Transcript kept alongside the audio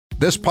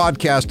This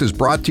podcast is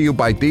brought to you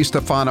by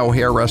DiStefano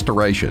Hair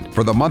Restoration.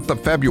 For the month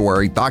of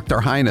February, Dr.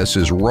 Highness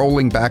is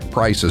rolling back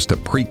prices to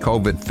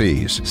pre-COVID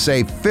fees.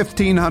 Save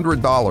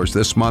 $1,500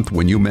 this month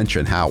when you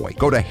mention Howie.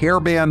 Go to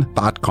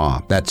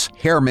hairman.com. That's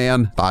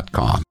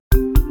hairman.com.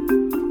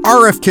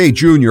 RFK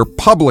Jr.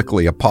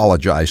 publicly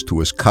apologized to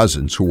his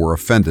cousins who were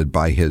offended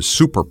by his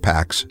Super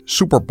PAC's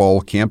Super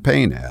Bowl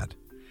campaign ad.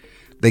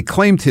 They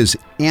claimed his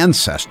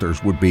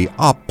ancestors would be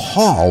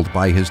appalled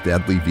by his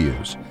deadly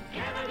views.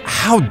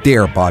 How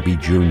dare Bobby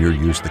Jr.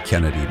 use the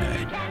Kennedy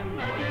name?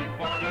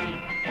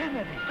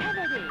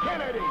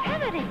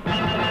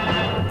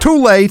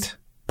 Too late.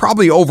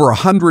 Probably over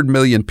 100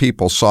 million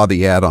people saw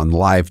the ad on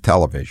live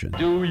television.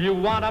 Do you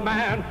want a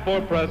man for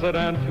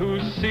president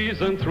who's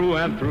seasoned through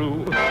and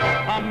through?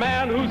 A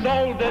man who's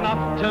old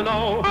enough to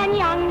know and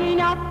young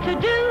enough to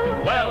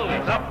do? Well,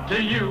 it's up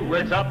to you,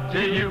 it's up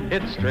to you.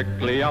 It's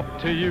strictly up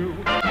to you.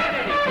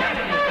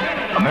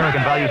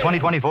 American Values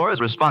 2024 is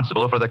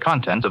responsible for the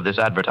contents of this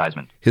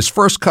advertisement. His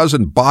first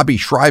cousin, Bobby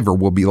Shriver,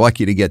 will be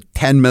lucky to get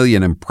 10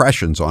 million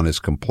impressions on his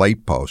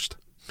complaint post.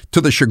 To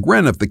the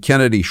chagrin of the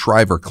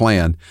Kennedy-Shriver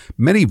clan,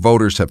 many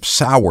voters have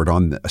soured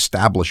on the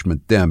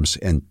establishment Dems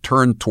and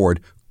turned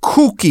toward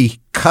kooky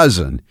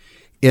cousin,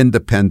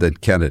 independent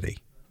Kennedy.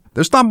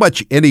 There's not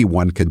much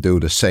anyone can do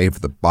to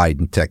save the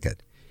Biden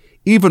ticket,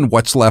 even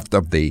what's left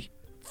of the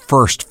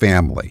first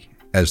family,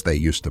 as they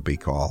used to be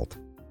called.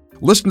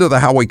 Listen to The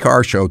Howie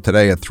Carr Show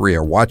today at 3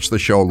 or watch the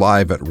show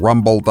live at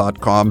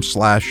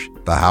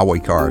rumble.com/The Howie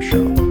Carr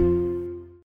Show.